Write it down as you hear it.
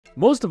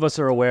Most of us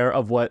are aware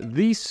of what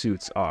these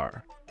suits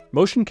are.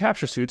 Motion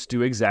capture suits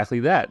do exactly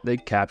that. They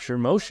capture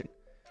motion.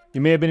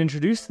 You may have been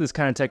introduced to this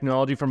kind of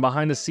technology from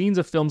behind the scenes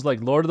of films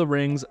like Lord of the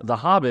Rings, The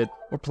Hobbit,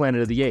 or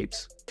Planet of the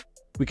Apes.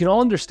 We can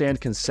all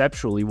understand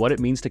conceptually what it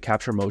means to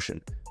capture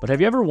motion, but have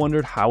you ever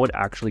wondered how it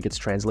actually gets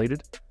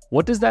translated?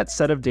 What does that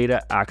set of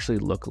data actually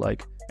look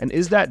like? And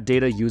is that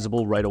data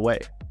usable right away?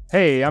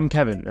 Hey, I'm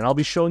Kevin, and I'll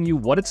be showing you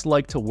what it's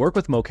like to work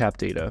with mocap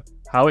data,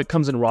 how it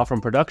comes in raw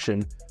from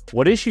production,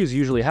 what issues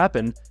usually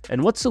happen,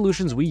 and what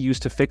solutions we use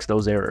to fix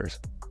those errors.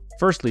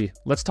 Firstly,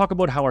 let's talk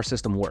about how our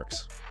system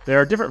works. There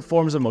are different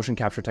forms of motion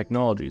capture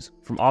technologies,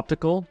 from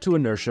optical to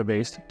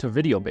inertia-based to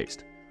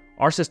video-based.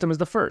 Our system is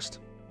the first,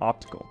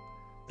 optical.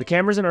 The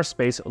cameras in our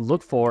space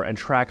look for and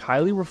track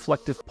highly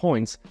reflective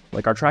points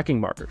like our tracking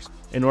markers.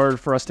 In order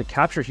for us to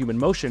capture human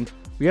motion,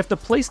 we have to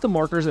place the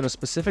markers in a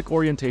specific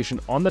orientation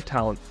on the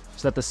talent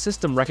so that the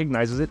system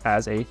recognizes it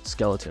as a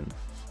skeleton.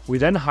 We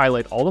then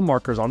highlight all the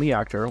markers on the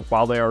actor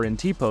while they are in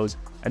T-pose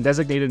and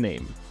designate a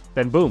name.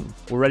 Then boom,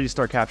 we're ready to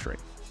start capturing.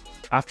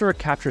 After a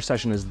capture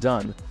session is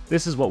done,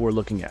 this is what we're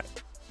looking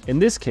at. In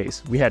this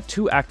case, we had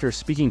two actors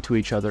speaking to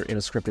each other in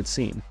a scripted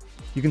scene.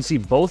 You can see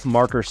both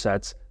marker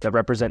sets that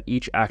represent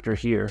each actor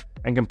here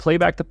and can play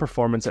back the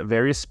performance at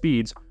various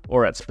speeds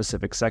or at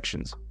specific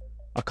sections.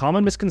 A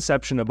common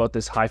misconception about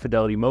this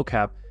high-fidelity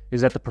mocap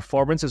is that the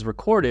performance is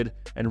recorded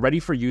and ready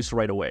for use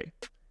right away.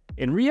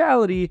 In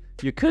reality,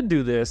 you could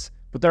do this,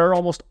 but there are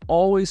almost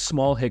always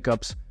small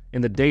hiccups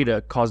in the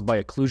data caused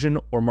by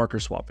occlusion or marker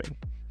swapping.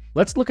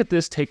 Let's look at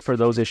this take for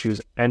those issues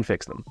and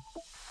fix them.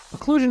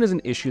 Occlusion is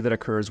an issue that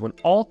occurs when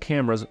all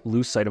cameras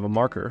lose sight of a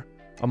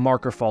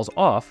marker falls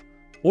off,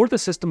 or the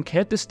system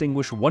can't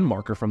distinguish one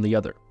marker from the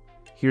other.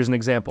 Here's an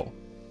example.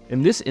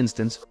 In this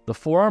instance, the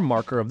forearm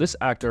marker of this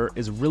actor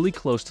is really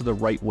close to the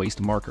right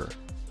waist marker.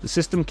 The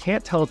system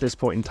can't tell at this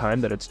point in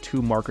time that it's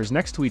two markers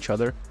next to each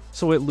other,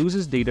 so it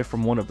loses data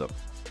from one of them.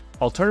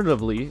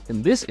 Alternatively,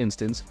 in this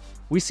instance,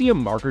 we see a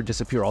marker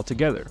disappear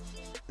altogether.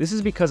 This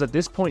is because at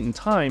this point in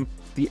time,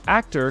 the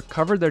actor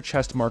covered their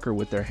chest marker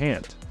with their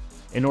hand.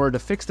 In order to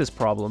fix this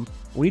problem,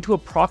 we need to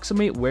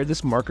approximate where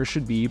this marker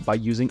should be by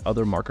using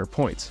other marker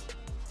points.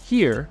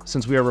 Here,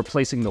 since we are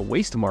replacing the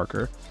waist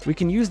marker, we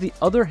can use the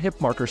other hip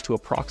markers to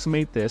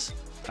approximate this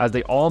as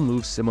they all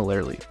move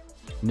similarly.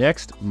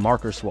 Next,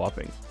 marker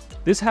swapping.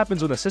 This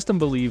happens when a system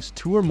believes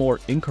two or more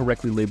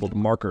incorrectly labeled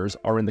markers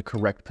are in the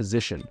correct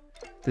position.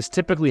 This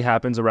typically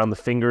happens around the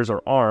fingers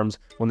or arms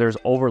when there's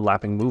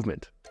overlapping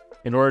movement.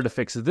 In order to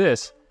fix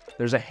this,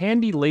 there's a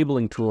handy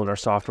labeling tool in our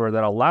software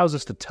that allows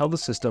us to tell the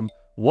system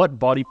what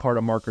body part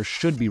a marker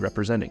should be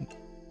representing.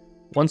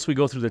 Once we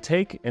go through the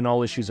take and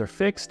all issues are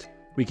fixed,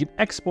 we can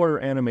export our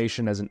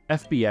animation as an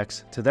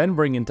FBX to then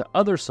bring into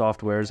other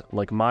softwares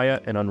like Maya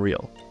and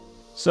Unreal.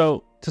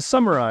 So, to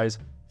summarize,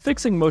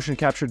 fixing motion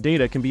capture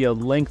data can be a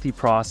lengthy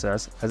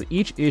process as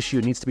each issue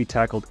needs to be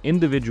tackled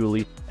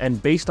individually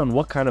and based on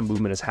what kind of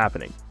movement is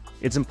happening.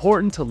 It's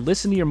important to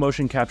listen to your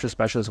motion capture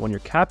specialist when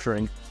you're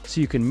capturing so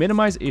you can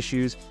minimize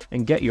issues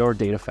and get your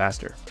data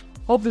faster.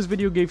 Hope this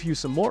video gave you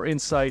some more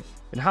insight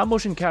in how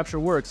motion capture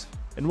works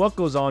and what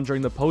goes on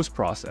during the post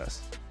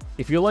process.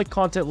 If you like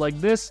content like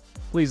this,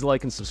 please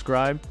like and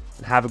subscribe,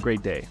 and have a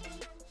great day.